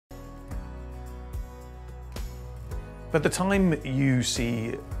By the time you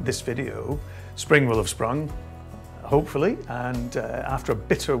see this video, spring will have sprung, hopefully, and after a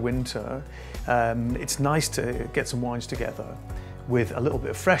bitter winter, it's nice to get some wines together with a little bit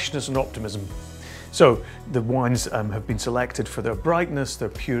of freshness and optimism. So the wines have been selected for their brightness, their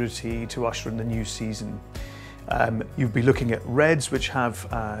purity, to usher in the new season. You'll be looking at reds which have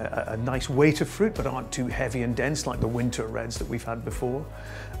a nice weight of fruit but aren't too heavy and dense like the winter reds that we've had before.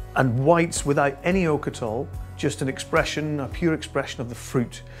 And whites without any oak at all, just an expression, a pure expression of the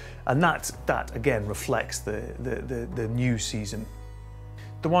fruit. And that again reflects the new season.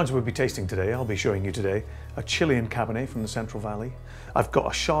 The wines we'll be tasting today, I'll be showing you today, a Chilean Cabernet from the Central Valley. I've got a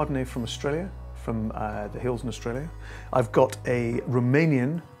Chardonnay from Australia, from the hills in Australia. I've got a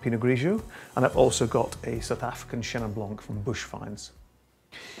Romanian Pinot Grigio, and I've also got a South African Chenin Blanc from Bush Vines.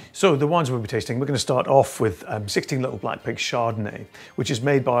 So the wines we'll be tasting, we're going to start off with 16 Little Black Pig Chardonnay, which is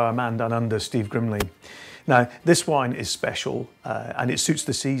made by our man down under, Steve Grimley. Now, this wine is special and it suits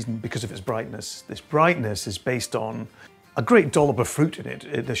the season because of its brightness. This brightness is based on a great dollop of fruit in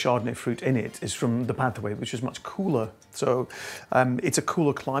it. The Chardonnay fruit in it is from the Panther, which is much cooler. So it's a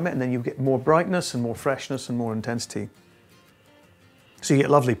cooler climate, and then you get more brightness and more freshness and more intensity. So you get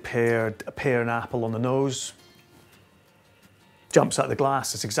lovely pear and apple on the nose. Jumps out of the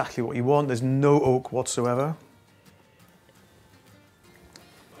glass, that's exactly what you want. There's no oak whatsoever.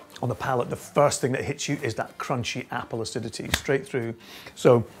 On the palate, the first thing that hits you is that crunchy apple acidity straight through.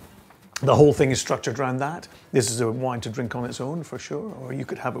 So the whole thing is structured around that. This is a wine to drink on its own for sure, or you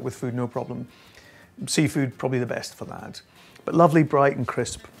could have it with food, no problem. Seafood, probably the best for that. But lovely, bright and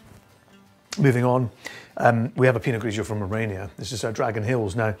crisp. Moving on, we have a Pinot Grigio from Romania. This is our Dragon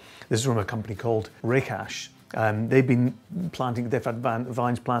Hills. Now, this is from a company called Rekash. They've been planting, they've had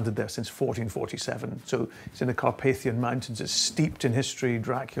vines planted there since 1447. So it's in the Carpathian Mountains. It's steeped in history,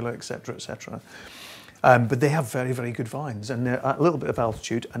 Dracula, etc., etc. But they have very, very good vines, and they're at a little bit of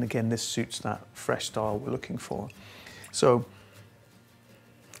altitude, and again, this suits that fresh style we're looking for. So,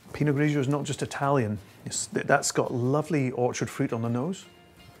 Pinot Grigio is not just Italian. That's got lovely orchard fruit on the nose.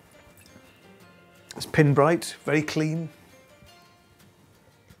 It's pin bright, very clean.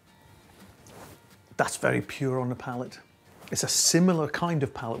 That's very pure on the palate. It's a similar kind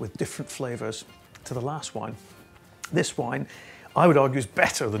of palate with different flavours to the last wine. This wine, I would argue, is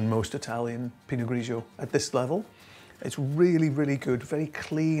better than most Italian Pinot Grigio at this level. It's really, really good, very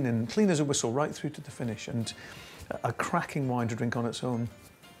clean, and clean as a whistle right through to the finish, and a cracking wine to drink on its own.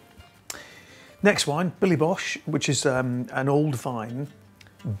 Next wine, Billy Bosch, which is an old vine,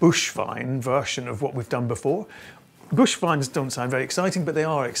 bush vine version of what we've done before. Bush vines don't sound very exciting, but they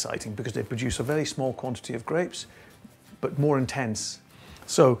are exciting because they produce a very small quantity of grapes, but more intense.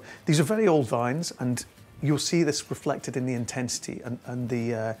 So these are very old vines, and you'll see this reflected in the intensity and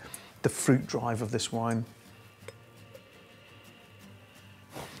the fruit drive of this wine.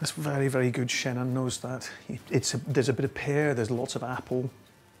 That's very, very good Chenin, knows that. There's a bit of pear, there's lots of apple.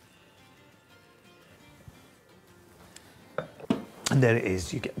 And there it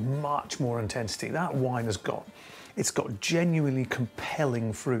is, you get much more intensity. That wine it's got genuinely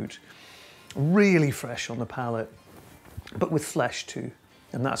compelling fruit, really fresh on the palate, but with flesh too.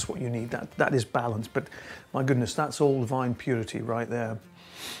 And that's what you need, that is balance. But my goodness, that's old vine purity right there.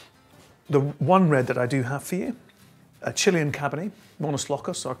 The one red that I do have for you, a Chilean Cabernet, Monos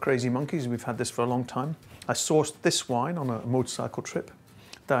Locos, our crazy monkeys. We've had this for a long time. I sourced this wine on a motorcycle trip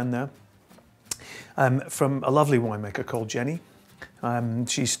down there from a lovely winemaker called Jenny.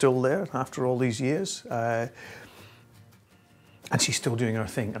 She's still there after all these years. And she's still doing her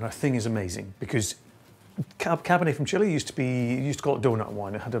thing, and her thing is amazing because Cabernet from Chile used to call it donut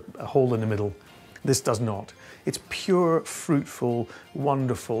wine. It had a hole in the middle. This does not. It's pure, fruitful,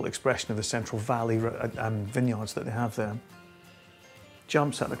 wonderful expression of the Central Valley vineyards that they have there.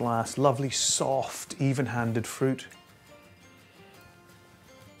 Jumps out the glass, lovely, soft, even-handed fruit.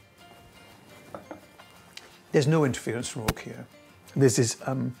 There's no interference from oak here. This is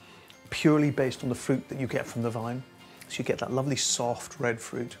purely based on the fruit that you get from the vine. So you get that lovely soft red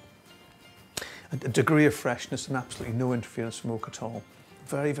fruit. A degree of freshness and absolutely no interference from oak at all.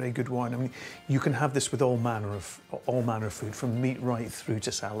 Very, very good wine. I mean, you can have this with all manner of food, from meat right through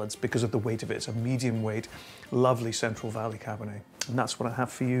to salads, because of the weight of it. It's a medium weight, lovely Central Valley Cabernet. And that's what I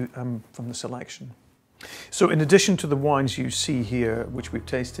have for you from the selection. So in addition to the wines you see here, which we've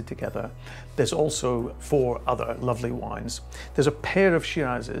tasted together, there's also 4 other lovely wines. There's a pair of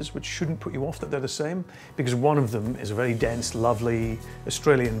Shirazes, which shouldn't put you off that they're the same, because one of them is a very dense, lovely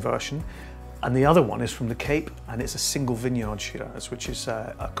Australian version, and the other one is from the Cape, and it's a single vineyard Shiraz, which is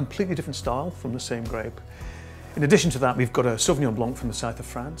a completely different style from the same grape. In addition to that, we've got a Sauvignon Blanc from the south of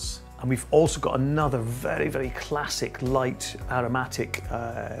France, And we've also got another very, very classic light aromatic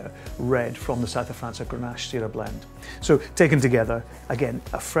red from the south of France, a Grenache Syrah blend. So taken together, again,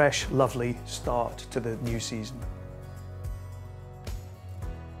 a fresh, lovely start to the new season.